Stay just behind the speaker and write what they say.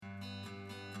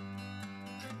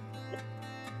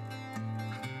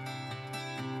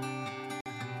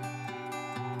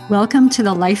Welcome to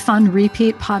the Life on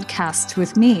Repeat podcast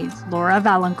with me, Laura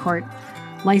Valancourt,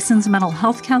 licensed mental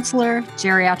health counselor,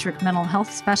 geriatric mental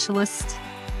health specialist,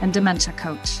 and dementia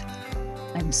coach.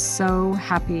 I'm so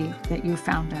happy that you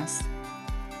found us.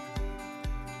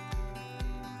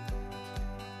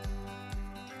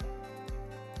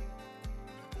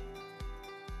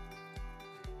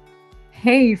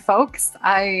 Hey, folks.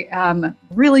 I am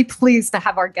really pleased to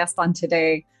have our guest on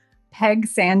today. Peg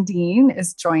Sandeen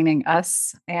is joining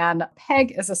us. And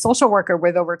Peg is a social worker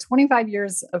with over 25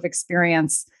 years of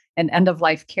experience in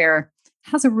end-of-life care,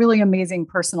 has a really amazing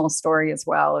personal story as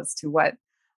well as to what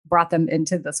brought them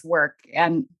into this work.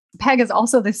 And Peg is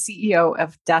also the CEO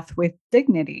of Death with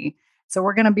Dignity. So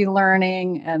we're going to be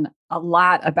learning a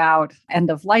lot about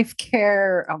end-of-life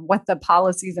care, what the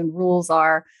policies and rules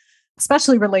are,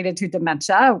 especially related to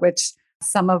dementia, which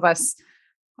some of us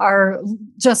are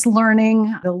just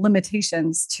learning the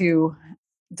limitations to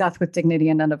death with dignity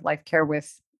and end-of-life care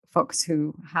with folks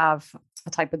who have a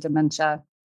type of dementia.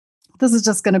 This is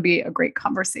just going to be a great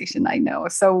conversation, I know.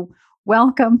 So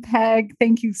welcome, Peg.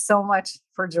 Thank you so much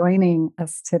for joining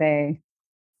us today.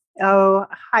 Oh,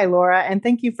 hi, Laura. And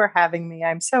thank you for having me.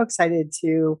 I'm so excited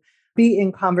to be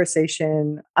in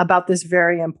conversation about this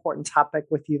very important topic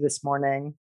with you this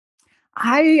morning.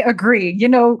 I agree.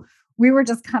 We were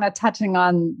just kind of touching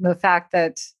on the fact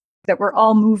that we're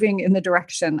all moving in the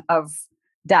direction of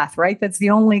death, right? That's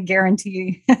the only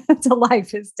guarantee to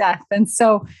life is death. And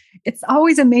so it's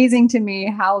always amazing to me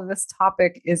how this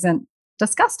topic isn't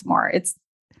discussed more. It's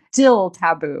still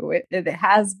taboo. It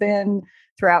has been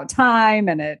throughout time,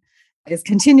 and it is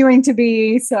continuing to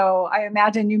be. So I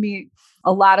imagine you meet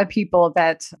a lot of people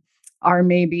that are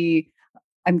maybe,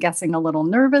 I'm guessing, a little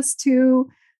nervous to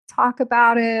talk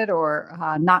about it, or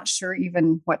not sure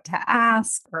even what to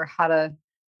ask or how to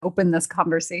open this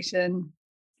conversation.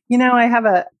 I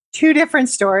have two different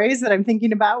stories that I'm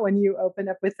thinking about when you open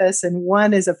up with this. And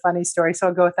one is a funny story. So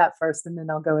I'll go with that first, and then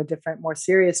I'll go a different, more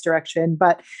serious direction.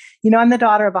 But, I'm the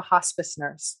daughter of a hospice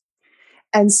nurse.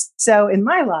 And so in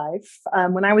my life,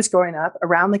 when I was growing up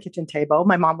around the kitchen table,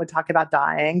 my mom would talk about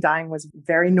dying. Dying was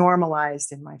very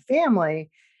normalized in my family.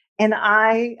 And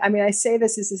I say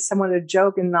this is somewhat a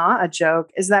joke and not a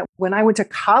joke, is that when I went to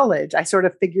college, I sort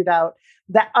of figured out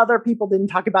that other people didn't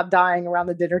talk about dying around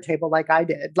the dinner table like I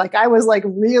did. Like I was like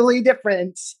really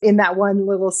different in that one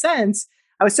little sense.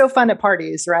 I was so fun at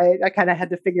parties, right? I kind of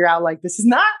had to figure out like, this is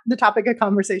not the topic of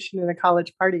conversation in a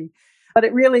college party. But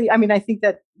it really, I think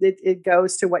that it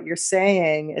goes to what you're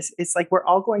saying. It's like we're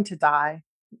all going to die.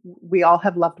 We all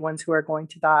have loved ones who are going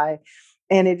to die.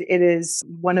 And it is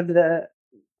one of the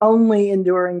only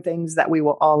enduring things that we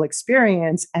will all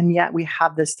experience. And yet we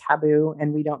have this taboo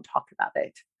and we don't talk about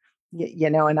it,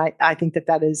 and I think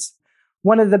that is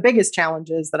one of the biggest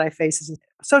challenges that I face as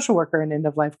a social worker in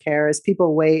end-of-life care is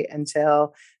people wait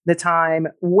until the time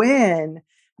when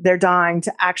they're dying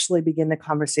to actually begin the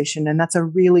conversation. And that's a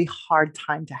really hard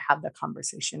time to have the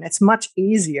conversation. It's much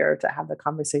easier to have the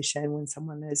conversation when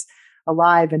someone is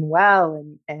alive and well,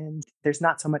 and there's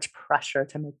not so much pressure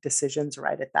to make decisions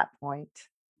right at that point.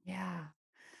 Yeah.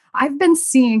 I've been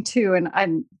seeing too, and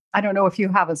I don't know if you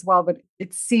have as well, but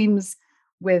it seems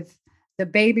with the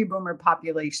baby boomer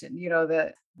population,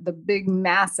 the big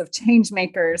massive change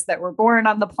makers that were born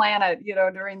on the planet,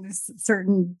 during this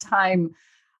certain time,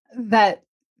 that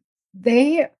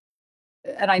they,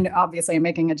 and I know obviously I'm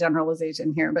making a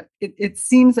generalization here, but it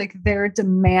seems like they're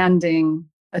demanding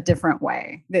a different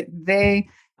way, that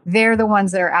they're the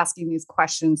ones that are asking these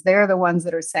questions. They're the ones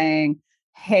that are saying,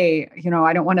 hey,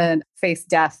 I don't want to face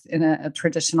death in a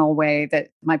traditional way that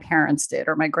my parents did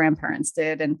or my grandparents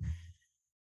did. And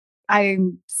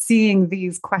I'm seeing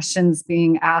these questions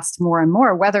being asked more and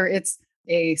more, whether it's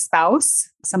a spouse,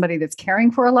 somebody that's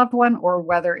caring for a loved one, or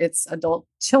whether it's adult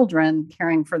children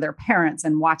caring for their parents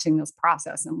and watching this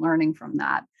process and learning from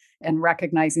that and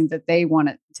recognizing that they want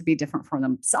it to be different for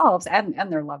themselves and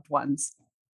their loved ones.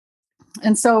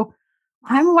 And so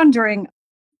I'm wondering,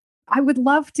 I would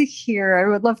love to share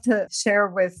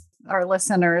with our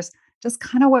listeners just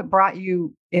kind of what brought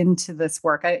you into this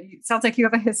work. It sounds like you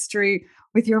have a history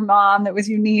with your mom that was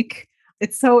unique.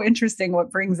 It's so interesting what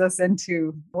brings us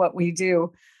into what we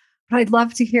do. But I'd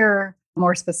love to hear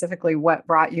more specifically what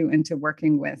brought you into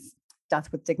working with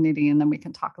Death with Dignity, and then we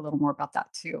can talk a little more about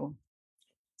that too.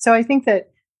 So I think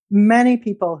that many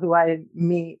people who I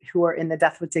meet who are in the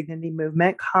Death with Dignity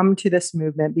movement come to this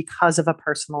movement because of a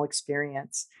personal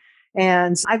experience.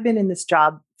 And I've been in this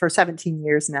job for 17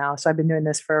 years now. So I've been doing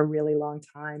this for a really long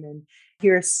time and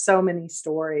hear so many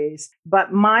stories.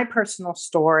 But my personal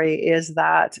story is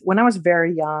that when I was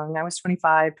very young, I was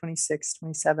 25, 26,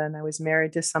 27, I was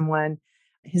married to someone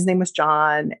His name was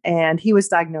John, and he was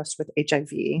diagnosed with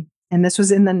HIV. And this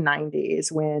was in the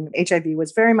 90s when HIV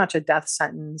was very much a death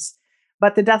sentence.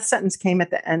 But the death sentence came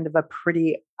at the end of a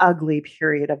pretty ugly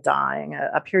period of dying,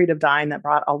 a period of dying that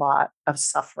brought a lot of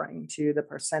suffering to the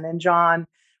person. And John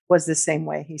was the same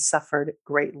way. He suffered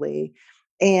greatly.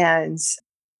 And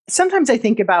sometimes I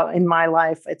think about in my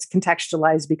life, it's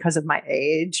contextualized because of my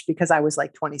age, because I was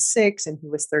like 26 and he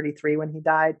was 33 when he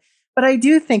died. But I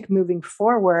do think moving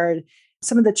forward,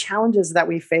 some of the challenges that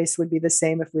we face would be the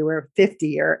same if we were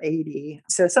 50 or 80.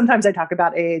 So sometimes I talk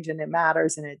about age and it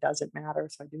matters and it doesn't matter.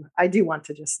 So I do want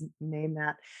to just name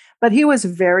that. But he was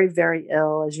very, very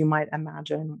ill, as you might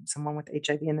imagine, someone with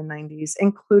HIV in the 90s,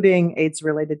 including AIDS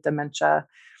related dementia.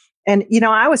 And,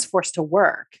 I was forced to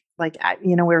work.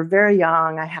 We were very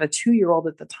young. I had a 2-year-old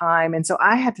at the time. And so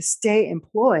I had to stay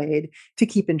employed to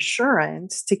keep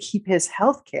insurance, to keep his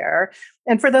health care.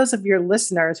 And for those of your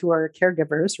listeners who are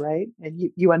caregivers, right?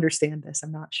 And you understand this.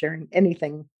 I'm not sharing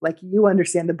anything, like you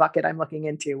understand the bucket I'm looking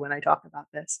into when I talk about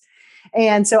this.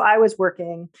 And so I was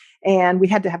working and we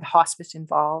had to have hospice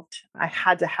involved. I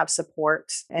had to have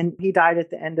support. And he died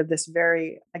at the end of this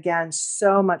again,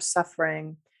 so much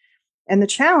suffering. And the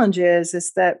challenge is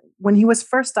that when he was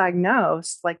first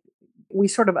diagnosed, like we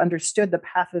sort of understood the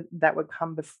path that would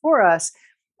come before us.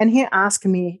 And he asked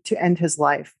me to end his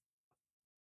life.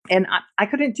 And I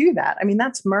couldn't do that. I mean,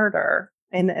 that's murder.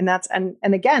 And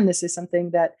again, this is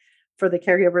something that for the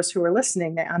caregivers who are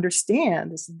listening, they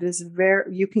understand this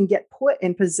you can get put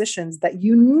in positions that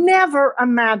you never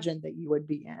imagined that you would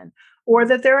be in, or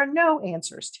that there are no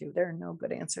answers to. There are no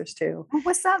good answers to. What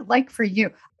was that like for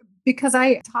you? Because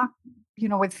I talk,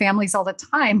 with families all the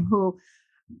time who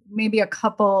maybe a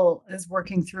couple is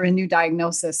working through a new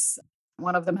diagnosis.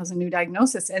 One of them has a new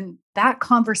diagnosis, and that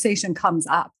conversation comes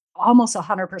up almost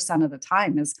 100% of the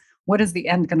time is, what is the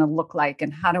end going to look like?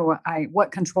 And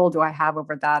what control do I have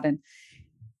over that?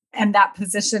 And that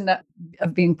position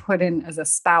of being put in as a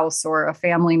spouse or a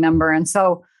family member. And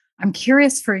so I'm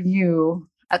curious for you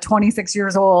at 26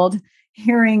 years old,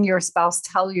 hearing your spouse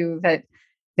tell you that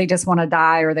they just want to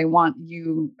die or they want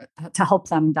you to help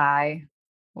them die.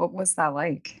 What was that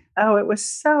like? Oh, it was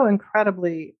so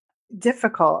incredibly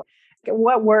difficult.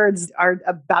 What words are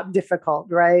about difficult,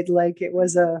 right? Like it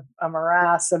was a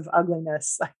morass of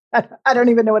ugliness. I don't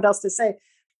even know what else to say.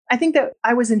 I think that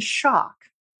I was in shock.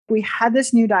 We had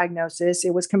this new diagnosis.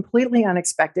 It was completely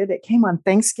unexpected. It came on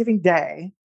Thanksgiving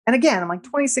Day. And again, I'm like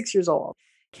 26 years old.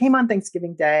 Came on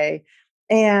Thanksgiving Day.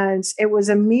 And it was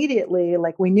immediately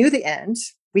like we knew the end.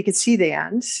 We could see the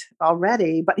end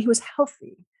already, but he was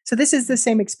healthy. So this is the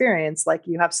same experience. Like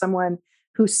you have someone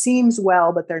who seems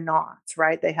well, but they're not,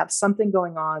 right? They have something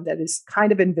going on that is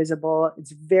kind of invisible.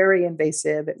 It's very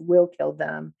invasive. It will kill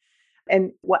them.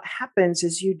 And what happens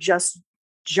is you just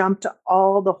jump to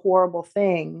all the horrible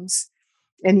things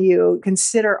and you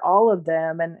consider all of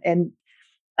them and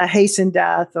a hastened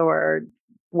death or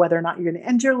whether or not you're going to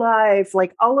end your life,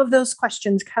 like all of those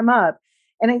questions come up.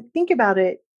 And I think about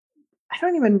it, I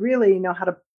don't even really know how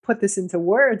to put this into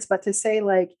words, but to say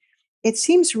like, it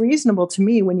seems reasonable to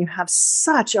me when you have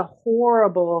such a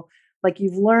horrible, like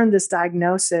you've learned this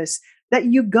diagnosis, that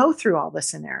you go through all the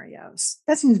scenarios.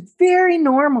 That seems very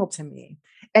normal to me.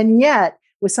 And yet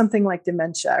with something like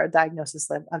dementia or diagnosis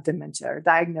of dementia or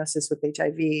diagnosis with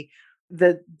HIV,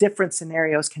 the different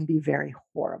scenarios can be very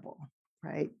horrible.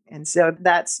 Right. And so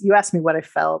you asked me what I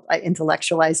felt. I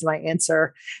intellectualized my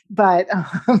answer, but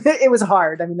it was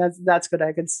hard. I mean, that's what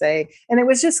I could say. And it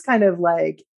was just kind of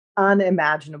like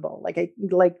unimaginable.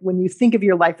 Like when you think of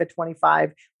your life at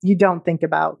 25, you don't think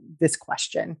about this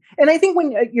question. And I think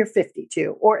when you're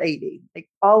 52 or 80, like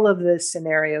all of the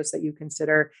scenarios that you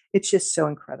consider, it's just so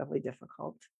incredibly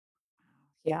difficult.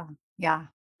 Yeah. Yeah.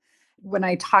 When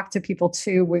I talk to people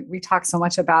too, we talk so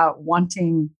much about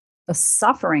wanting the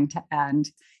suffering to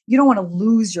end. You don't want to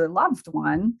lose your loved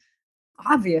one,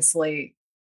 obviously,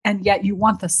 and yet you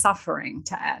want the suffering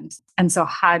to end. And so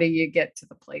how do you get to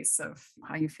the place of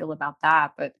how you feel about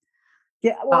that? But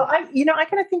yeah, well, I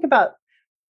kind of think about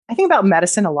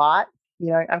medicine a lot.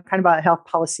 I'm kind of a health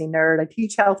policy nerd. I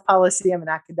teach health policy. I'm an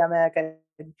academic.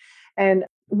 And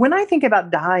when I think about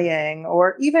dying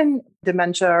or even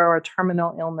dementia or a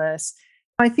terminal illness,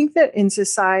 I think that in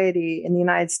society in the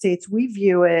United States, we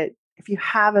view it, if you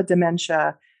have a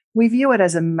dementia, we view it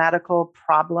as a medical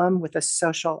problem with a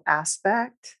social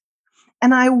aspect.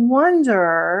 And I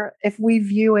wonder if we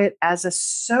view it as a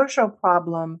social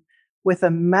problem with a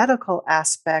medical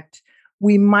aspect,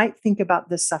 we might think about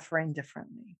the suffering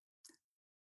differently.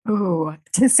 ooh,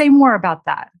 to say more about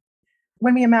that.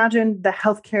 When we imagine the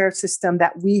healthcare system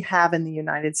that we have in the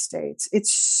United States,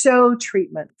 it's so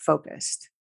treatment focused.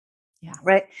 Yeah.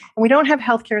 right? And we don't have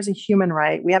healthcare as a human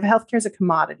right. We have healthcare as a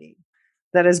commodity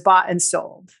that is bought and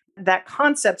sold. That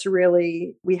concept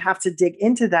really, we have to dig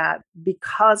into that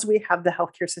because we have the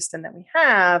healthcare system that we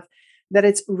have, that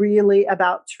it's really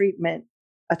about treatment,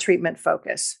 a treatment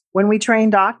focus. When we train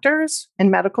doctors in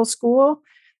medical school,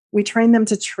 we train them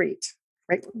to treat,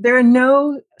 right? There are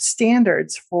no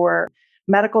standards for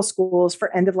medical schools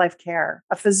for end of life care.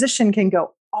 A physician can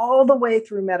go all the way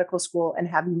through medical school and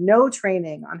have no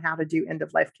training on how to do end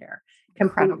of life care.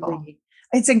 Incredible. Completely.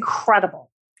 It's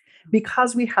incredible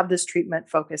because we have this treatment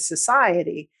focused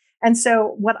society. And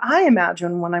so, what I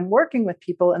imagine when I'm working with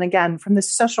people, and again, from the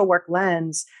social work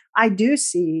lens, I do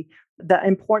see the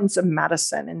importance of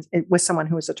medicine and with someone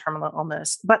who is a terminal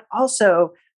illness, but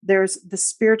also there's the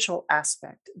spiritual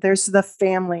aspect, there's the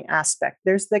family aspect,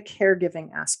 there's the caregiving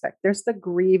aspect, there's the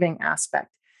grieving aspect,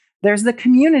 there's the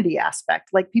community aspect.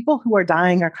 Like people who are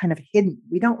dying are kind of hidden.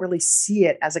 We don't really see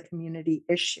it as a community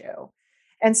issue.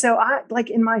 And so I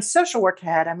like in my social work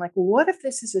head, I'm like, well, what if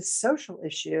this is a social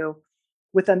issue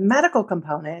with a medical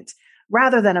component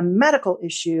rather than a medical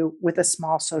issue with a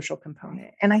small social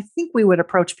component? And I think we would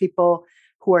approach people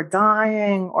who are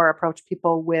dying or approach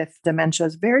people with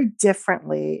dementias very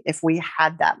differently if we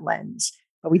had that lens,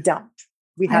 but we don't.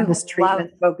 We have this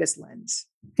treatment focused lens.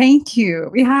 Thank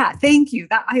you. Yeah, thank you.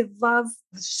 That I love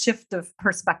the shift of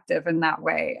perspective in that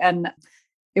way. And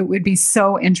it would be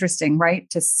so interesting, right,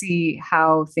 to see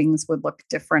how things would look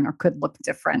different or could look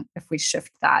different if we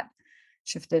shifted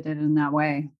it in that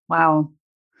way. Wow.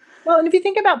 Well, and if you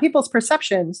think about people's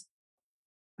perceptions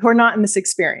who are not in this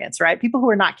experience, right? People who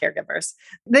are not caregivers,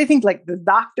 they think like the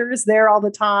doctor's there all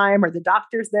the time or the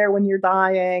doctor's there when you're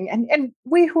dying. And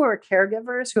we who are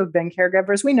caregivers, who have been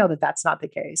caregivers, we know that that's not the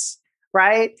case,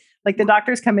 right? Like the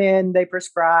doctors come in, they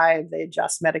prescribe, they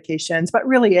adjust medications, but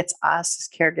really it's us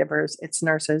as caregivers, it's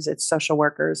nurses, it's social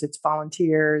workers, it's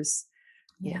volunteers,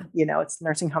 it's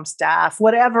nursing home staff,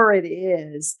 whatever it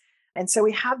is. And so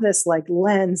we have this like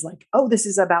lens, like, oh, this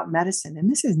is about medicine. And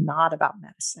this is not about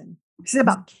medicine. This is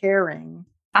about caring.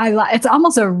 It's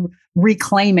almost a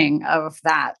reclaiming of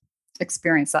that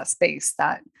experience, that space,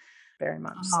 that very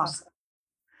much.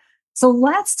 So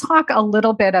let's talk a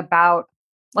little bit about,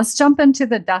 let's jump into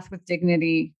the death with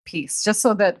dignity piece, just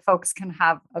so that folks can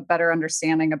have a better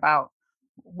understanding about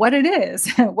what it is,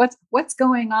 what's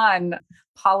going on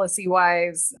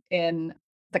policy-wise in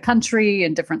the country,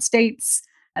 in different states.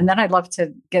 And then I'd love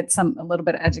to get a little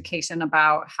bit of education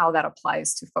about how that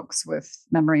applies to folks with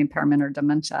memory impairment or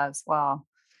dementia as well.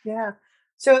 Yeah.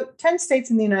 So 10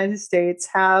 states in the United States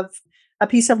have a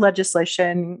piece of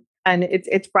legislation, and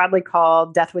it's broadly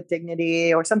called Death with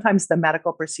Dignity, or sometimes the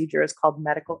medical procedure is called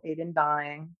medical aid in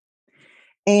dying.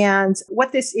 And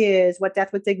what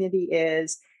Death with Dignity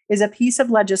is a piece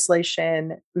of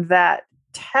legislation that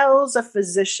tells a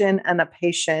physician and a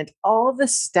patient all the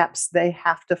steps they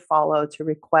have to follow to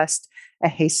request a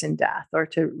hastened death or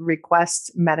to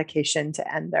request medication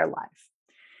to end their life.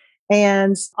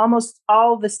 And almost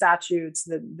all the statutes,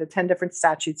 the 10 different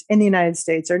statutes in the United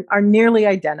States are nearly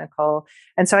identical.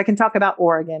 And so I can talk about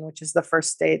Oregon, which is the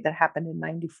first state that happened in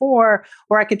 94,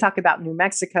 or I could talk about New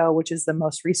Mexico, which is the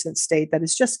most recent state that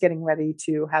is just getting ready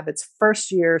to have its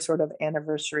first year sort of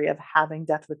anniversary of having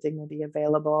Death with Dignity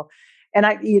available. And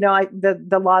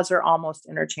the laws are almost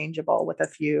interchangeable with a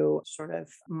few sort of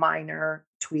minor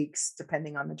tweaks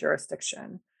depending on the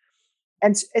jurisdiction.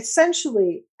 And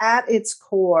essentially, at its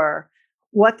core,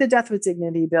 what the Death with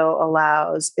Dignity bill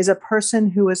allows is a person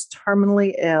who is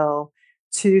terminally ill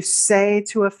to say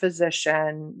to a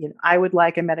physician, I would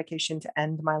like a medication to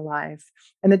end my life.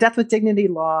 And the Death with Dignity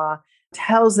law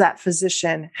tells that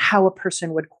physician how a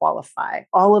person would qualify,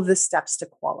 all of the steps to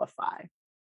qualify.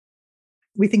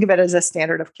 We think of it as a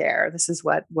standard of care. This is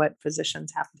what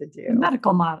physicians have to do.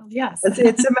 Medical model, yes.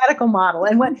 It's a medical model.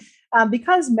 And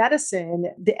because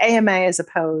medicine, the AMA is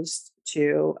opposed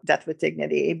to Death with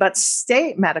Dignity, but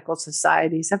state medical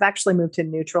societies have actually moved to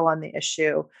neutral on the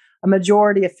issue. A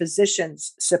majority of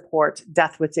physicians support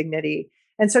Death with Dignity.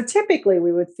 And so typically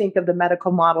we would think of the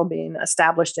medical model being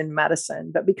established in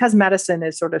medicine, but because medicine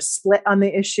is sort of split on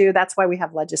the issue, that's why we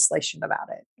have legislation about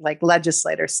it. Like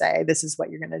legislators say, this is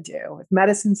what you're going to do. If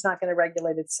medicine's not going to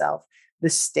regulate itself, the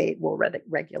state will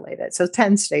regulate it. So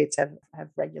 10 states have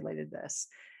regulated this.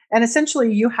 And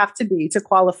essentially you have to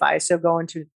qualify, so go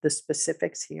into the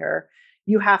specifics here,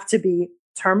 you have to be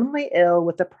terminally ill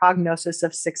with a prognosis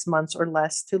of 6 months or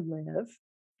less to live.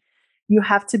 You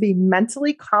have to be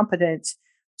mentally competent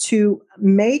to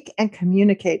make and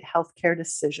communicate healthcare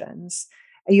decisions.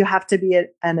 You have to be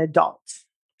an adult.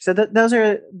 So those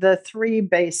are the three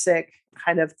basic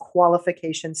kind of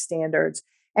qualification standards.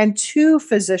 And two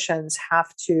physicians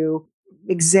have to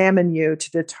examine you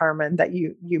to determine that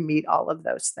you meet all of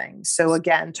those things. So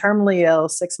again, terminally ill,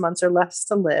 6 months or less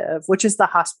to live, which is the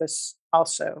hospice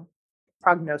also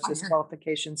prognosis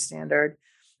qualification standard.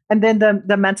 And then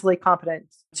the mentally competent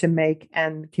to make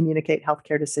and communicate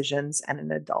healthcare decisions and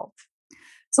an adult.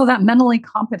 So that mentally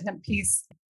competent piece,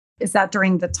 is that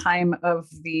during the time of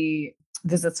the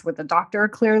visits with the doctor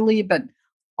clearly, but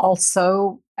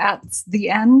also at the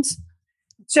end?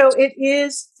 So it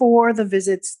is for the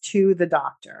visits to the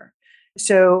doctor.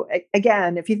 So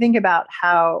again, if you think about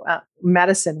how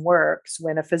medicine works,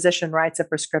 when a physician writes a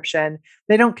prescription,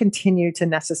 they don't continue to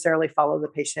necessarily follow the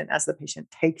patient as the patient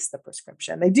takes the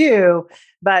prescription. They do,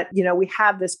 but we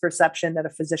have this perception that a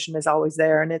physician is always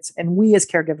there, and we as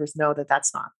caregivers know that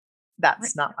that's not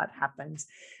what happens.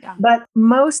 Yeah. But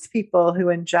most people who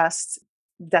ingest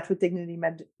death with dignity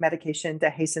medication to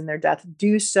hasten their death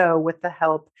do so with the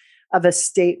help of a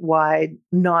statewide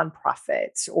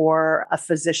nonprofit or a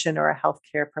physician or a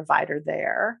healthcare provider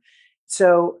there.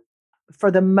 So for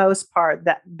the most part,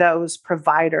 that those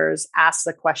providers ask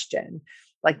the question,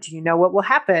 like, do you know what will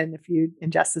happen if you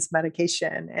ingest this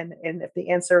medication? And if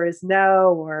the answer is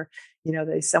no, or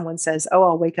someone says, "Oh,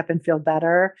 I'll wake up and feel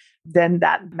better," then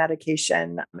that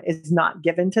medication is not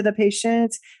given to the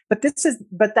patient. But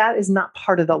that is not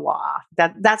part of the law.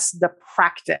 That's the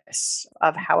practice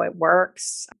of how it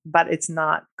works, but it's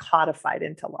not codified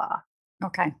into law.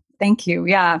 Okay. Thank you.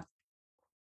 Yeah.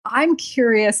 I'm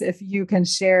curious if you can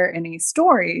share any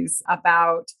stories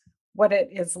about what it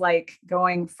is like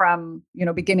going from,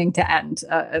 beginning to end,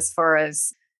 as far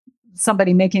as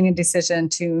somebody making a decision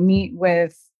to meet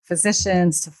with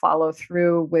physicians, to follow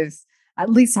through with at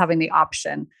least having the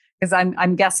option. Because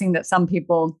I'm guessing that some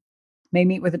people may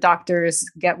meet with the doctors,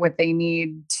 get what they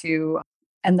need to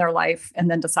end their life,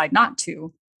 and then decide not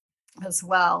to as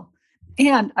well.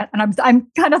 And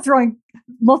I'm kind of throwing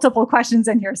multiple questions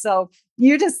in here, so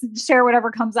you just share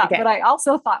whatever comes up. Okay. But I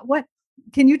also thought, what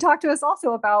can you talk to us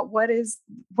also about what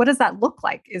does that look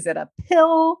like? Is it a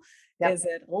pill? Yep. Is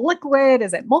it liquid?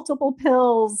 Is it multiple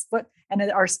pills? And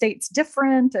are states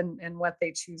different and what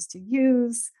they choose to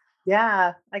use?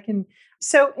 Yeah, I can.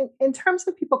 So in terms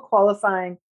of people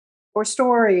qualifying or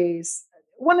stories,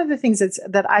 one of the things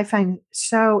that I find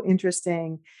so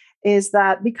interesting is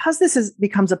that because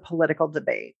becomes a political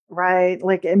debate, right?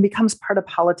 Like, and becomes part of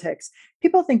politics,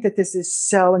 people think that this is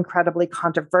so incredibly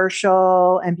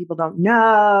controversial and people don't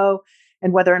know,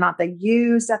 and whether or not they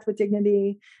use death with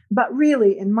dignity. But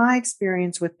really, in my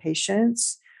experience with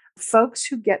patients, folks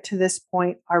who get to this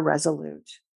point are resolute,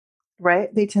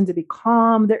 right? They tend to be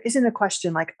calm. There isn't a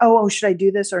question like, oh, should I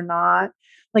do this or not?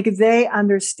 Like, they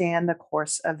understand the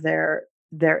course of their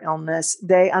illness.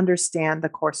 They understand the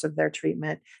course of their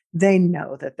treatment. They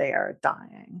know that they are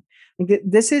dying. Like,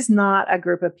 this is not a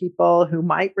group of people who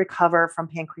might recover from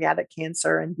pancreatic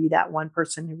cancer and be that one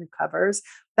person who recovers.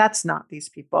 That's not these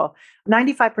people.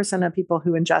 95% of people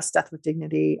who ingest death with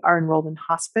dignity are enrolled in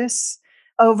hospice.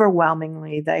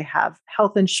 Overwhelmingly, they have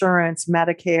health insurance,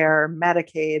 Medicare,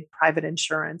 Medicaid, private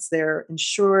insurance. They're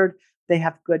insured. They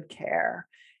have good care.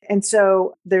 And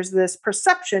so there's this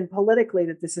perception politically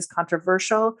that this is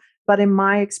controversial. But in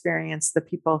my experience, the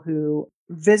people who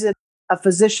visit a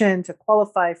physician to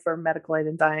qualify for medical aid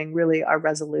in dying really are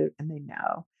resolute, and they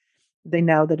know. They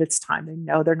know that it's time. They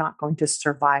know they're not going to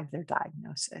survive their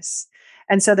diagnosis.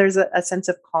 And so there's a sense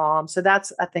of calm. So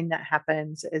that's a thing that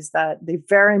happens, is that they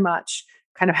very much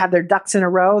kind of have their ducks in a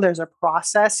row. There's a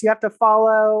process you have to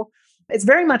follow. It's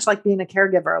very much like being a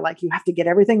caregiver. Like, you have to get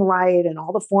everything right and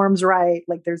all the forms right.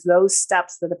 Like, there's those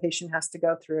steps that a patient has to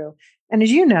go through. And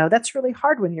as you know, that's really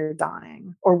hard when you're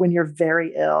dying or when you're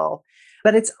very ill,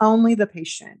 but it's only the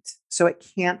patient. So it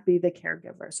can't be the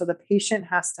caregiver. So the patient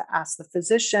has to ask the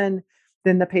physician,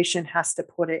 then the patient has to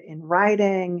put it in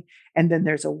writing. And then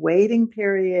there's a waiting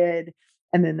period.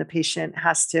 And then the patient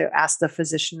has to ask the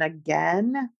physician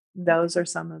again. Those are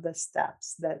some of the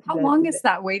steps that. How long is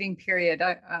that waiting period?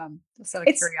 Just out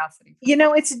of curiosity.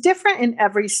 It's different in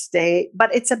every state,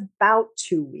 but it's about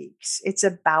 2 weeks. It's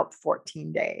about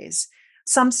 14 days.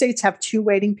 Some states have 2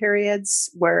 waiting periods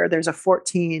where there's a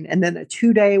 14 and then a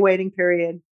 2-day waiting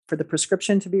period for the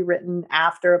prescription to be written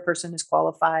after a person is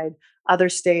qualified. Other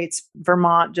states,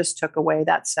 Vermont just took away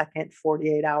that second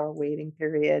 48-hour waiting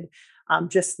period.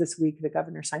 Just this week, the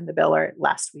governor signed the bill, or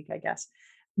last week, I guess.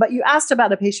 But you asked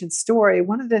about a patient's story.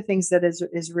 One of the things that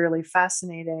is really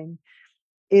fascinating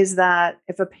is that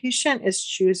if a patient is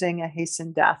choosing a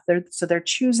hastened death, they're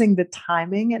choosing the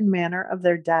timing and manner of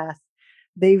their death,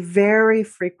 they very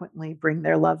frequently bring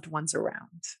their loved ones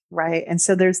around, right? And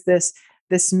so there's this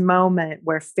this moment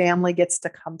where family gets to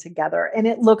come together, and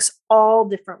it looks all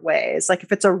different ways. Like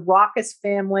if it's a raucous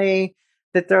family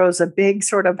that throws a big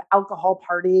sort of alcohol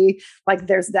party, like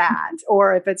there's that.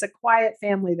 Or if it's a quiet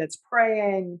family that's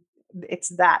praying,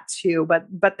 it's that too.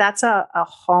 But that's a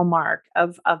hallmark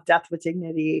of Death with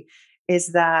Dignity,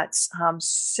 is that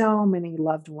so many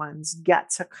loved ones get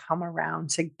to come around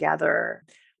together,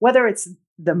 whether it's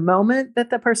the moment that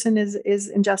the person is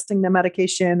ingesting the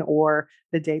medication or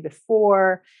the day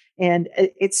before. And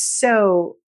it's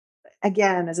so,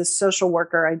 again, as a social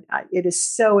worker, it is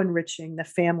so enriching. The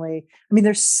family, I mean,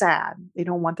 they're sad. They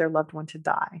don't want their loved one to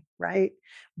die, right?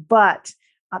 But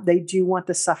they do want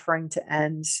the suffering to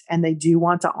end, and they do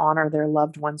want to honor their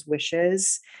loved one's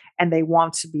wishes, and they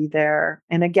want to be there.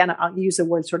 And again, I'll use the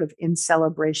word sort of in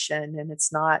celebration, and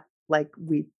it's not like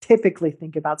we typically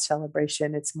think about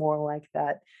celebration. It's more like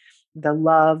that, the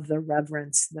love, the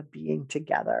reverence, the being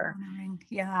together.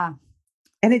 Yeah.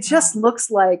 And it just looks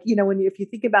like, if you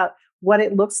think about what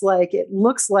it looks like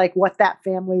what that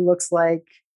family looks like,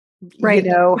 right.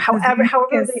 However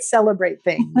they celebrate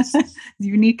things.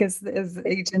 Unique as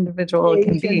each individual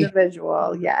can be.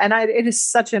 Individual, yeah. And it is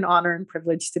such an honor and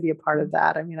privilege to be a part of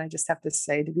that. I mean, I just have to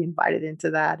say, to be invited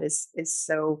into that is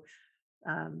so,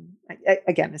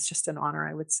 again, it's just an honor,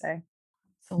 I would say.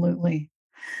 Absolutely.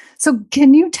 So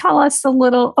can you tell us a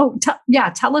little,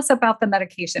 tell us about the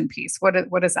medication piece. What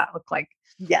does that look like?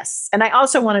 Yes. And I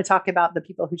also want to talk about the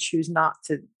people who choose not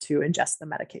to ingest the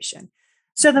medication.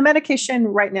 So the medication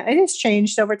right now, it has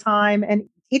changed over time. And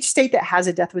each state that has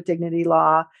a Death with Dignity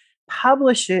law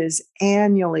publishes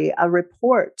annually a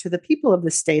report to the people of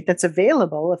the state that's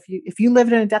available. If you live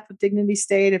in a Death with Dignity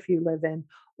state, if you live in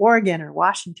Oregon or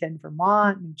Washington,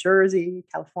 Vermont, New Jersey,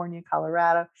 California,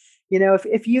 Colorado,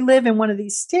 if you live in one of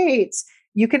these states,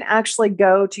 you can actually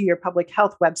go to your public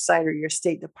health website or your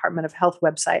state Department of Health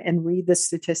website and read the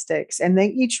statistics. And they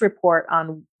each report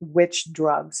on which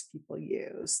drugs people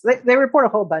use. They report a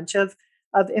whole bunch of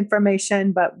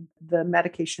information, but the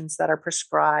medications that are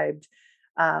prescribed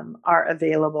are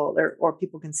available, or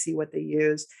people can see what they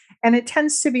use. And it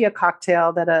tends to be a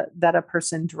cocktail that a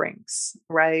person drinks,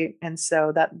 right? And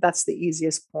so that's the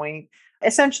easiest point.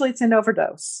 Essentially, it's an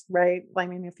overdose, right? I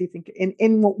mean, if you think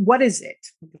in what is it?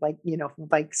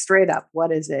 Like straight up,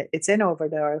 what is it? It's an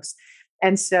overdose.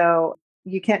 And so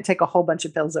you can't take a whole bunch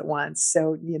of pills at once.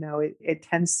 So, it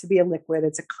tends to be a liquid.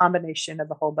 It's a combination of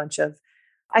a whole bunch of,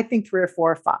 I think 3 or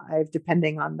 4 or 5,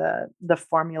 depending on the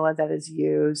formula that is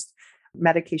used,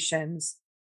 medications.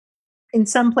 In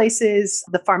some places,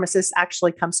 the pharmacist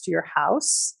actually comes to your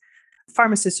house.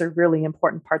 Pharmacists are really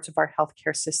important parts of our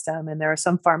healthcare system. And there are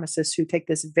some pharmacists who take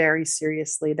this very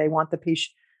seriously. They want the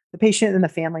patient and the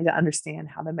family to understand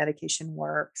how the medication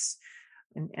works.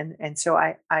 And so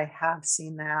I have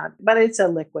seen that, but it's a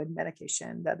liquid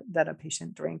medication that a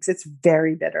patient drinks. It's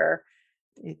very bitter.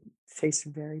 It tastes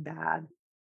very bad.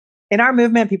 In our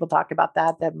movement, people talk about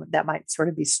that might sort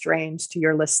of be strange to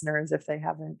your listeners if they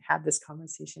haven't had this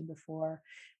conversation before.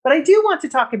 But I do want to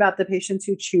talk about the patients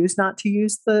who choose not to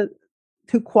use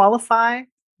who qualify,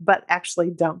 but actually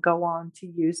don't go on to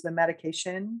use the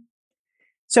medication.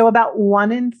 So about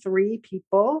 1 in 3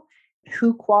 people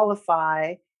who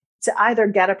qualify to either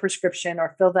get a prescription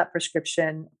or fill that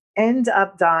prescription end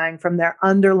up dying from their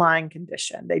underlying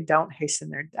condition. They don't hasten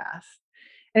their death.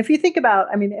 And if you think about,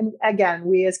 and again,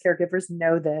 we as caregivers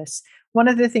know this, one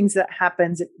of the things that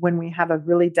happens when we have a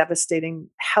really devastating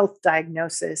health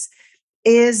diagnosis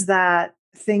is that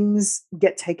things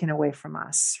get taken away from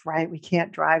us, right? We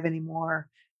can't drive anymore,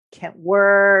 can't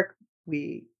work,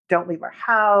 we don't leave our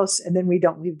house, and then we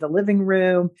don't leave the living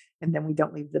room, and then we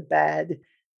don't leave the bed.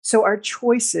 So our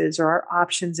choices or our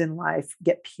options in life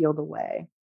get peeled away.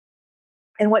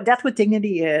 And what Death with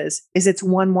Dignity is it's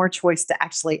one more choice to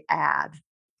actually add,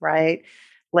 right?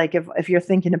 Like if you're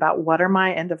thinking about what are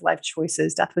my end of life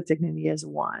choices, Death with Dignity is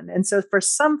one. And so for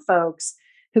some folks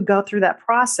who go through that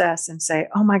process and say,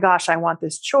 oh my gosh, I want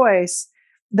this choice,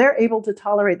 they're able to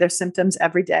tolerate their symptoms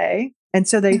every day. And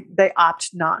so they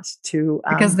opt not to.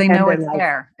 Because they know it's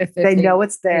there. If they know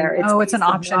it's there. It's an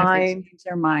option if they change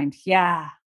their mind. Yeah.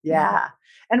 Yeah.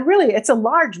 And really, it's a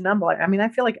large number. I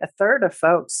feel like 1/3 of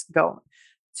folks go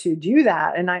to do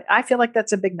that. And I feel like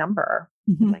that's a big number.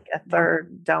 Mm-hmm. Like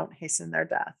 1/3 don't hasten their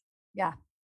death. Yeah.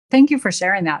 Thank you for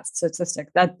sharing that statistic.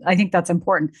 I think that's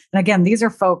important. And again, these are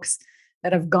folks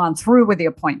that have gone through with the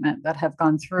appointment, that have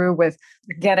gone through with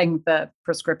getting the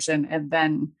prescription and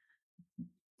then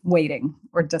waiting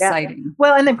or deciding. Yeah.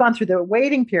 Well, and they've gone through the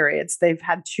waiting periods. They've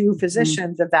had 2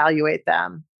 physicians evaluate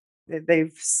them.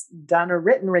 They've done a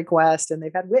written request and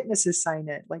they've had witnesses sign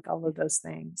it, like all of those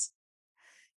things.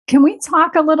 Can we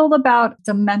talk a little about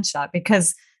dementia?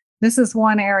 Because this is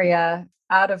one area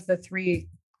out of the three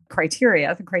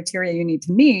criteria. The criteria you need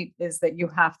to meet is that you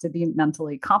have to be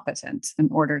mentally competent in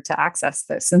order to access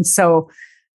this. And so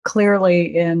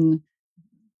clearly in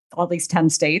at least 10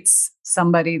 states,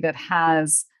 somebody that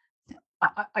has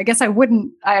I guess I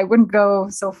wouldn't go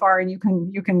so far, and you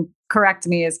can correct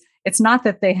me, is it's not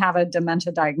that they have a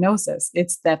dementia diagnosis,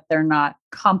 it's that they're not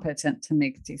competent to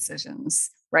make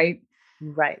decisions, right?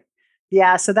 Right.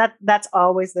 Yeah. So that's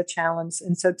always the challenge.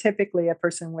 And so typically a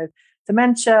person with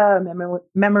dementia,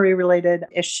 memory related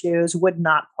issues would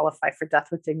not qualify for death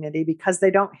with dignity because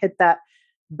they don't hit that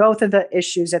both of the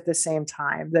issues at the same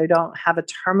time. They don't have a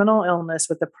terminal illness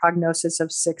with a prognosis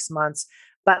of 6 months,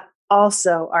 but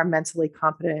also are mentally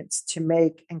competent to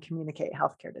make and communicate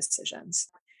healthcare decisions.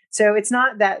 So it's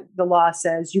not that the law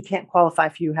says you can't qualify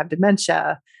if you have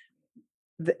dementia.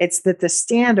 It's that the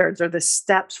standards or the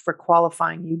steps for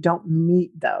qualifying, you don't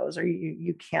meet those, or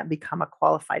you can't become a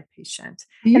qualified patient.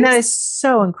 And that is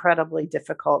so incredibly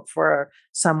difficult for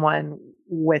someone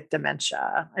with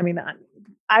dementia. I mean,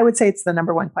 I would say it's the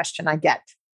number one question I get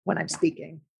when I'm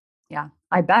speaking. Yeah,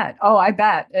 I bet. Oh, I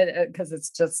bet. Because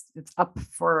it's up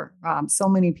for so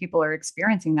many people are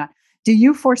experiencing that. Do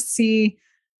you foresee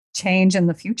change in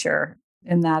the future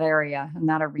in that area, in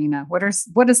that arena? What is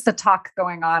the talk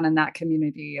going on in that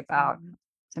community about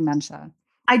dementia?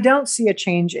 I don't see a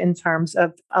change in terms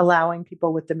of allowing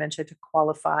people with dementia to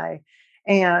qualify.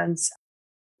 And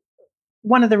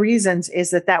one of the reasons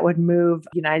is that would move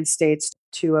the United States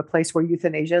to a place where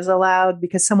euthanasia is allowed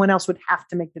because someone else would have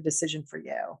to make the decision for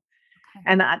you. Okay.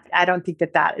 And I don't think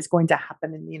that is going to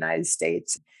happen in the United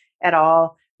States at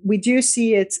all. We do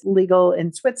see it's legal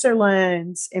in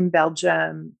Switzerland, in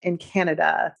Belgium, in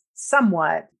Canada,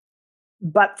 somewhat.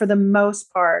 But for the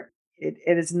most part, it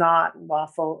is not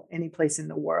lawful any place in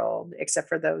the world except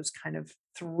for those kind of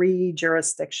 3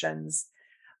 jurisdictions.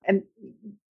 And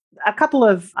a couple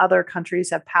of other countries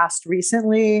have passed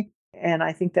recently. And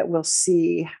I think that we'll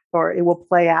see, or it will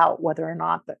play out whether or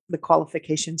not the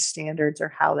qualification standards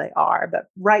are how they are. But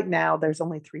right now, there's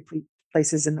only 3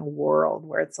 places in the world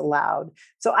where it's allowed.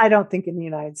 So I don't think in the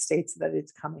United States that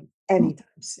it's coming anytime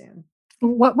soon.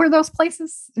 What were those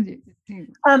places?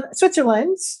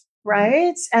 Switzerland,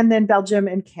 right? And then Belgium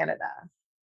and Canada.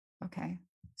 Okay.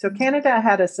 So Canada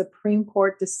had a Supreme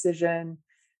Court decision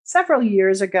several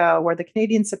years ago where the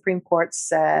Canadian Supreme Court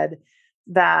said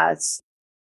that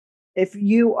if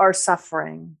you are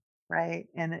suffering, right,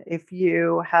 and if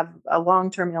you have a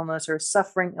long-term illness or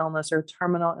suffering illness or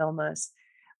terminal illness,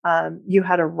 you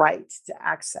had a right to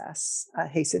access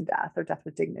hastened death or death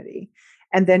with dignity.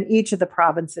 And then each of the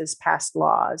provinces passed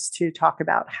laws to talk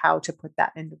about how to put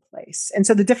that into place. And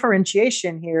so the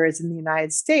differentiation here is in the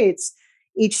United States,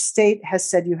 each state has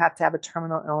said you have to have a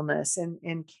terminal illness. And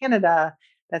in Canada,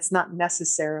 that's not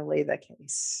necessarily the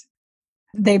case.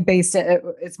 They based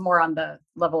it's more on the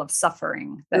level of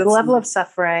suffering. The level of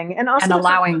suffering. And also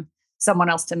allowing someone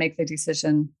else to make the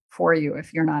decision for you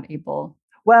if you're not able.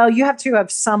 Well, you have to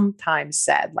have sometimes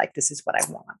said, like, this is what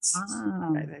I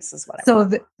want. Right? This is what I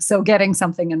want. So getting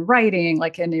something in writing,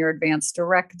 like in your advance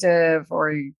directive,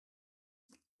 or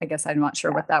I guess I'm not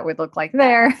sure what that would look like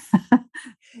there.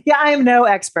 Yeah, I am no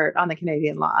expert on the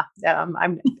Canadian law.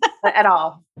 I'm at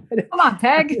all. Come on,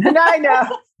 Peg. I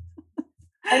know.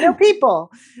 I know people,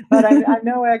 but I'm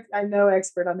no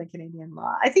expert on the Canadian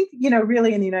law. I think,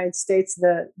 really in the United States,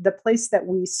 the place that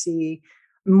we see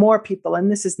more people,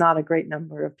 and this is not a great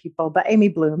number of people, but Amy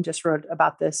Bloom just wrote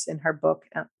about this in her book,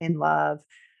 In Love,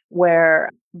 where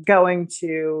going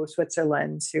to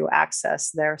Switzerland to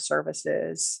access their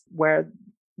services, where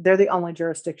they're the only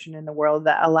jurisdiction in the world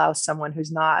that allows someone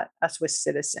who's not a Swiss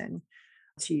citizen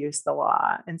to use the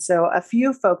law. And so a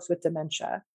few folks with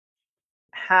dementia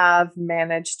have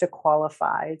managed to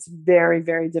qualify. It's very,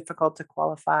 very difficult to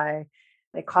qualify.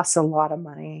 It costs a lot of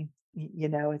money.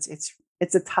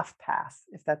 It's a tough path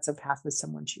if that's a path that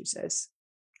someone chooses.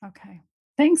 Okay.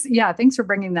 Thanks. Yeah. Thanks for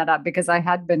bringing that up because I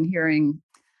had been hearing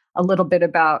a little bit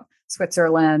about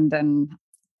Switzerland and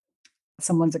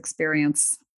someone's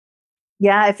experience.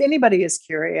 Yeah. If anybody is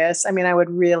curious, I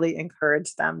would really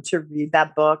encourage them to read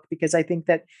that book because I think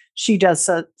that she does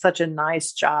such a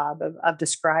nice job of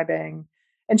describing,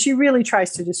 and she really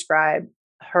tries to describe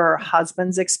her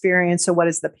husband's experience. So what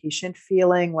is the patient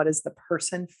feeling? What is the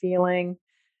person feeling?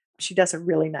 She does a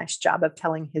really nice job of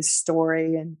telling his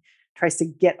story and tries to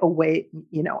get away,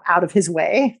 out of his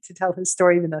way to tell his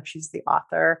story, even though she's the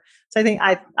author. So I think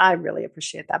I really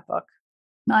appreciate that book.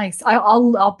 Nice.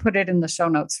 I'll put it in the show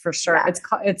notes for sure. Yeah.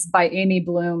 It's by Amy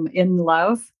Bloom, In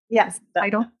Love. Yes.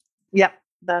 Title. Yep.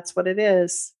 That's what it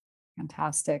is.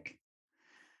 Fantastic.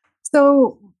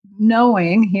 So,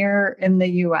 knowing here in the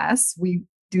US, we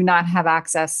do not have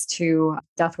access to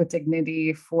death with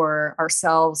dignity for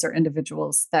ourselves or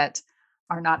individuals that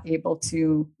are not able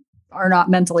to, are not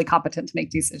mentally competent to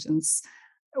make decisions.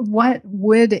 What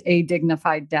would a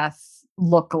dignified death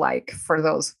look like for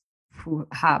those who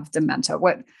have dementia?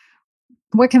 What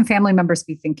can family members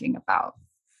be thinking about?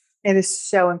 It is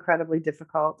so incredibly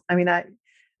difficult. I mean,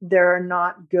 there are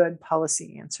not good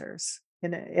policy answers.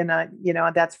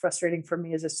 That's frustrating for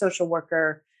me as a social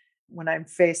worker when I'm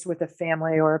faced with a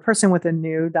family or a person with a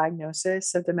new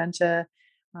diagnosis of dementia.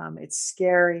 It's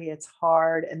scary, it's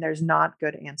hard, and there's not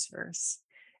good answers.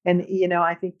 And,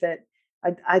 I think that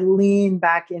I lean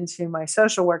back into my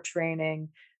social work training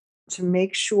to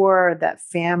make sure that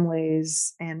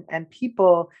families and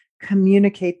people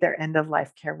communicate their end of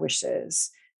life care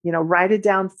wishes. Write it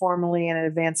down formally in an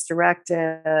advance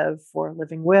directive or a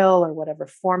living will or whatever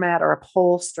format, or a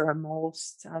POLST or a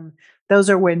MOLST. Those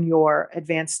are when your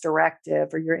advance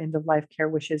directive or your end of life care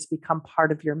wishes become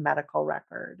part of your medical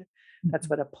record. That's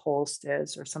what a POLST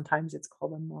is, or sometimes it's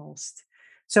called a MOLST.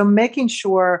 So making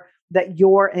sure that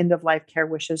your end of life care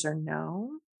wishes are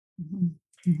known. Mm-hmm.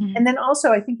 Mm-hmm. And then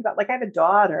also, I think about, like, I have a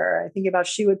daughter. I think about,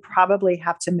 she would probably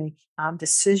have to make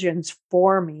decisions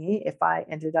for me if I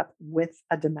ended up with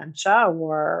a dementia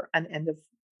or an end of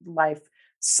life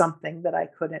something that I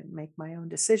couldn't make my own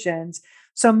decisions.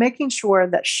 So making sure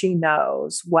that she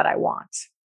knows what I want,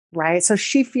 right? So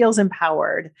she feels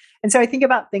empowered. And so I think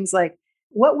about things like,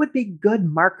 what would be good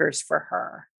markers for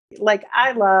her? Like,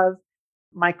 I love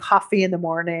my coffee in the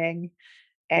morning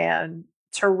and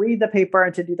to read the paper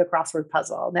and to do the crossword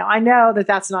puzzle. Now, I know that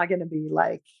that's not going to be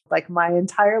like my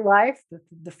entire life.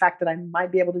 The fact that I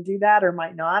might be able to do that or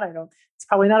might not, it's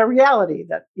probably not a reality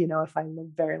that, if I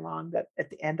live very long, that at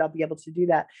the end I'll be able to do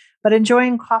that. But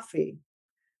enjoying coffee,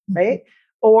 right?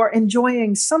 Or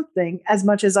enjoying something as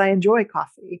much as I enjoy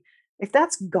coffee. If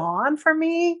that's gone for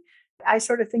me, I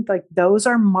sort of think like those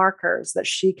are markers that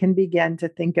she can begin to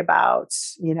think about,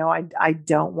 I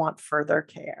don't want further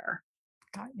care.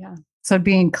 God, yeah. So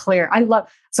being clear, I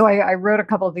wrote a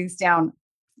couple of these down.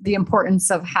 The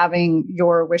importance of having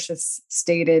your wishes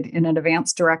stated in an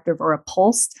advance directive or a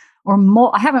POLST or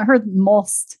I haven't heard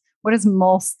MOLST. What does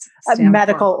MOLST stand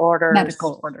medical for? orders.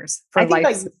 Medical orders for I think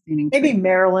life-sustaining maybe treatment.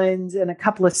 Maryland and a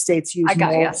couple of states use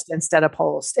MOLST instead of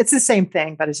POLST. It's the same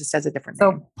thing, but it just has a different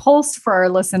name. So POLST for our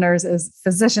listeners is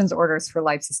physician's orders for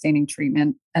life-sustaining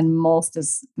treatment, and MOLST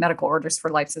is medical orders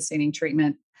for life-sustaining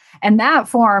treatment. And that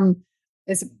form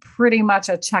is pretty much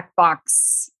a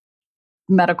checkbox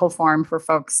medical form for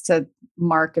folks to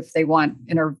mark if they want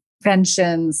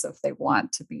interventions, if they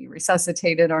want to be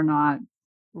resuscitated or not.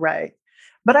 Right.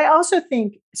 But I also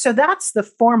think, so that's the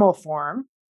formal form,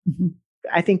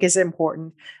 I think is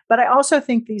important. But I also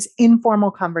think these informal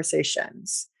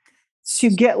conversations to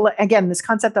get, again, this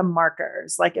concept of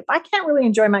markers. Like, if I can't really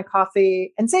enjoy my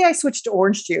coffee and say I switched to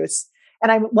orange juice,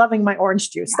 and I'm loving my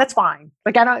orange juice, that's fine.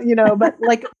 Like, I don't, but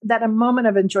like that a moment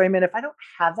of enjoyment, if I don't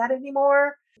have that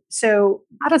anymore. So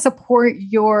how to support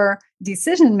your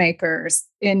decision makers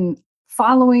in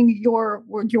following your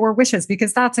wishes,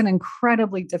 because that's an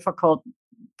incredibly difficult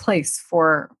place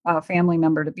for a family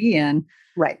member to be in,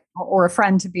 right? Or a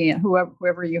friend to be in,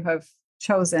 whoever you have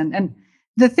chosen. And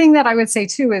the thing that I would say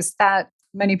too is that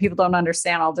many people don't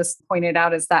understand, I'll just point it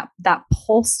out, is that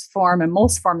POLST form and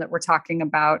MOLST form that we're talking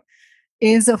about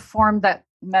is a form that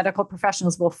medical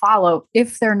professionals will follow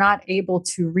if they're not able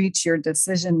to reach your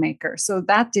decision maker. So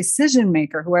that decision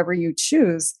maker, whoever you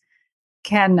choose,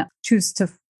 can choose to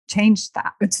change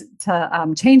that,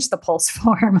 to change the POLST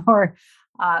form. Or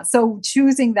so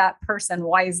choosing that person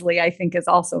wisely, I think, is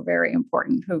also very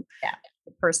important. The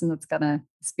person that's going to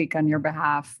speak on your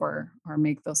behalf or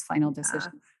make those final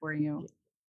decisions for you.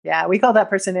 Yeah, we call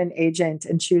that person an agent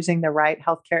in choosing the right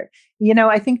healthcare.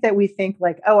 I think that we think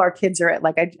like, oh, our kids are at,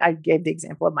 like, I gave the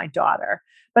example of my daughter,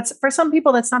 but for some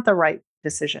people, that's not the right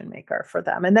decision maker for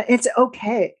them. And it's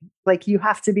okay. Like, you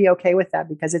have to be okay with that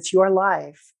because it's your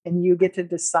life and you get to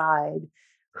decide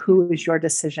who is your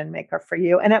decision maker for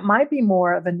you. And it might be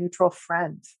more of a neutral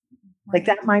friend. Right. Like,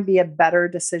 that might be a better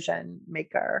decision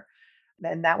maker.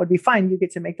 And that would be fine. You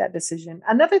get to make that decision.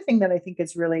 Another thing that I think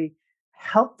is really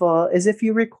helpful is if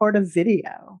you record a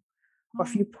video or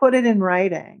if you put it in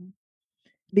writing,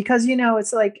 because,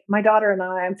 it's like my daughter and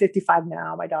I'm 55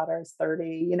 now, my daughter is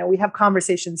 30, we have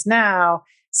conversations now.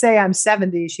 Say I'm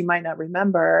 70, she might not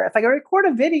remember. If I go record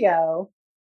a video,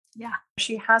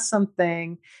 she has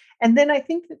something. And then I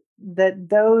think that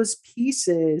those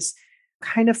pieces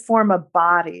kind of form a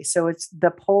body. So it's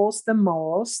the POLST, the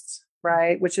MOLST,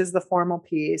 right, which is the formal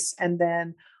piece. And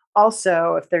then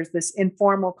also, if there's this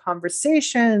informal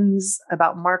conversations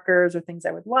about markers or things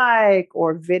I would like,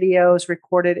 or videos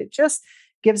recorded, it just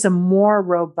gives a more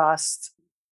robust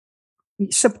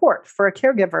support for a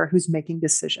caregiver who's making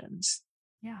decisions.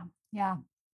 Yeah. Yeah.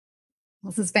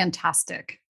 This is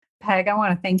fantastic. Peg, I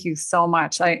want to thank you so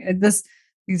much.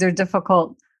 These are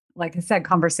difficult, like I said,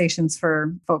 conversations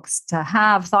for folks to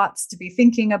have, thoughts to be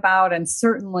thinking about. And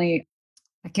certainly,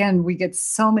 again, we get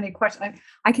so many questions.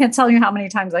 I can't tell you how many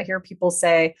times I hear people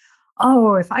say,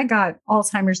 "Oh, if I got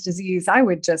Alzheimer's disease, I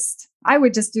would just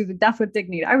do the death with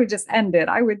dignity. I would just end it.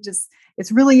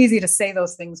 It's really easy to say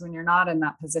those things when you're not in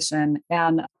that position.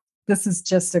 And this is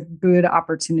just a good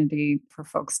opportunity for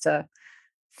folks to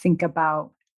think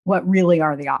about what really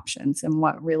are the options and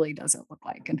what really does it look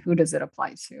like and who does it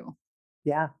apply to.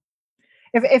 Yeah.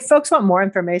 If folks want more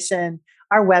information,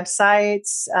 our website,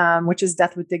 which is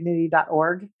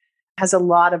deathwithdignity.org, has a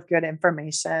lot of good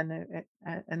information.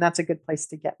 And that's a good place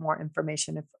to get more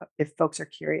information if folks are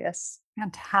curious.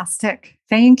 Fantastic.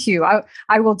 Thank you.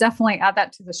 I will definitely add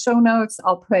that to the show notes.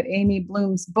 I'll put Amy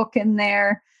Bloom's book in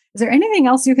there. Is there anything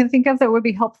else you can think of that would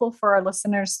be helpful for our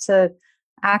listeners to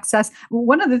access?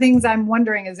 One of the things I'm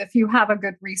wondering is if you have a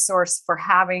good resource for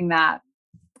having that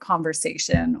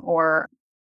conversation or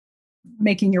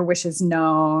making your wishes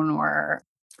known or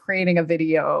creating a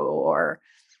video or...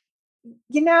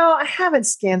 I haven't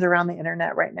scanned around the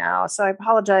internet right now, so I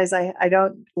apologize. I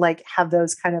don't have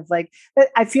those kind of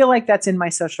I feel like that's in my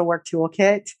social work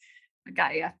toolkit. I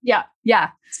got you. Yeah.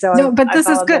 Yeah. So no, but this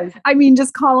is good. I mean,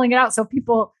 just calling it out so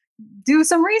people do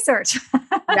some research.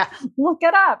 Yeah. Look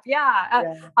it up.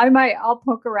 Yeah. I'll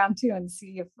poke around too and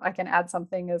see if I can add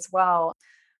something as well.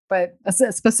 But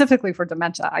specifically for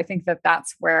dementia, I think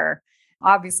that's where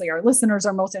obviously our listeners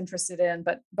are most interested in,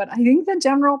 but I think the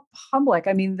general public,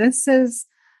 I mean, this is,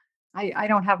 I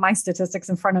don't have my statistics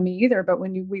in front of me either, but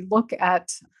when we look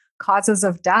at causes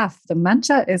of death,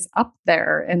 dementia is up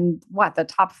there in the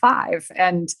top 5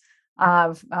 and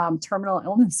of terminal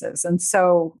illnesses. And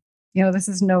so, this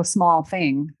is no small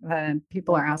thing.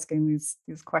 People are asking these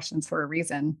questions for a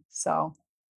reason. So,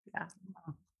 yeah.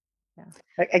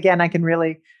 Again, I can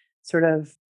really sort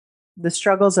of, the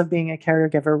struggles of being a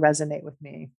caregiver resonate with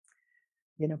me.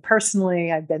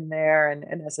 Personally, I've been there and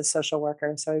as a social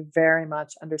worker, so I very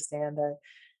much understand that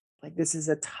this is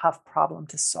a tough problem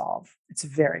to solve. It's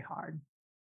very hard.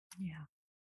 Yeah.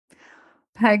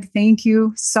 Peg, thank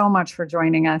you so much for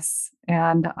joining us.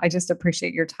 And I just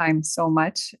appreciate your time so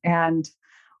much. And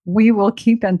we will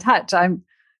keep in touch.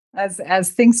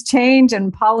 As things change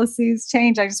and policies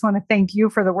change, I just want to thank you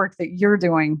for the work that you're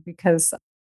doing because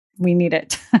we need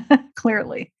it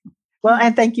clearly. Well,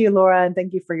 and thank you, Laura, and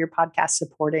thank you for your podcast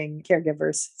supporting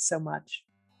caregivers so much.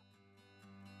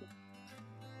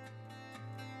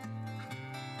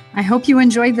 I hope you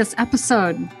enjoyed this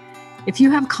episode. If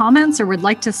you have comments or would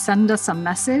like to send us a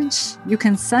message, you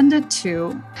can send it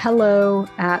to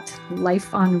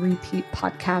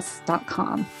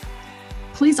hello@lifeonrepeatpodcast.com.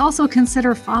 Please also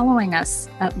consider following us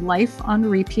at Life on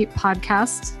Repeat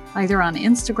Podcast, either on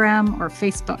Instagram or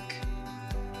Facebook.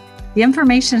 The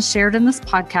information shared in this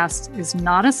podcast is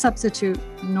not a substitute,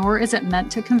 nor is it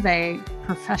meant to convey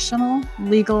professional,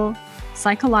 legal,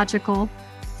 psychological,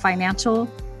 financial,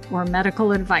 or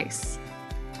medical advice.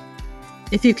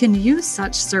 If you can use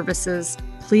such services,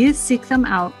 please seek them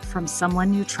out from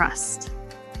someone you trust.